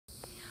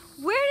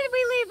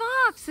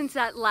off since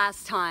that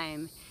last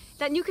time.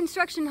 That new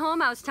construction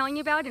home I was telling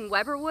you about in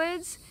Weber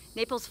Woods,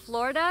 Naples,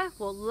 Florida,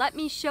 well, let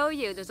me show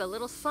you. There's a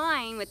little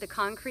sign with the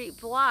concrete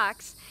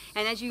blocks,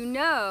 and as you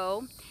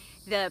know,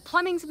 the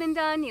plumbing's been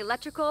done, the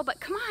electrical, but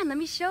come on, let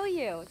me show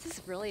you. This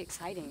is really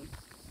exciting.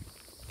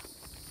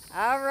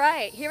 All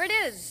right, here it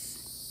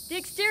is. The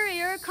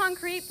exterior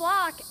concrete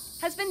block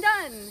has been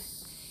done.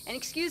 And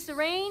excuse the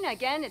rain,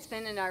 again, it's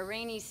been in our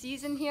rainy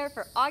season here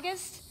for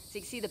August, so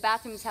you can see the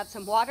bathrooms have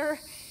some water.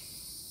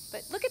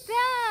 But look at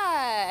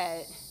that,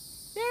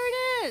 there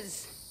it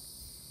is.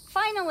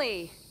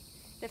 Finally,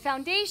 the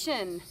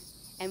foundation.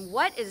 And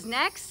what is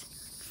next?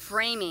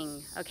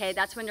 Framing, okay?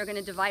 That's when they're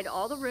gonna divide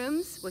all the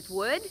rooms with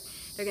wood.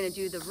 They're gonna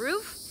do the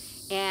roof,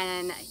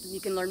 and you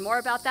can learn more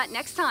about that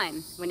next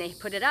time when they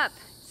put it up.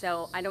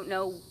 So I don't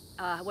know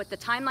what the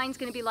timeline's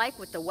gonna be like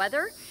with the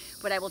weather,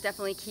 but I will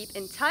definitely keep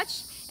in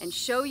touch and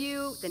show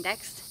you the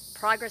next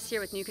progress here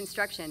with new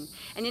construction.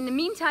 And in the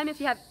meantime, if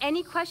you have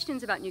any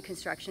questions about new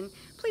construction,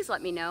 please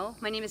let me know.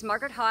 My name is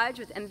Margaret Hodge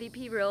with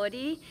MVP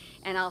Realty,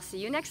 and I'll see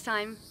you next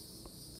time.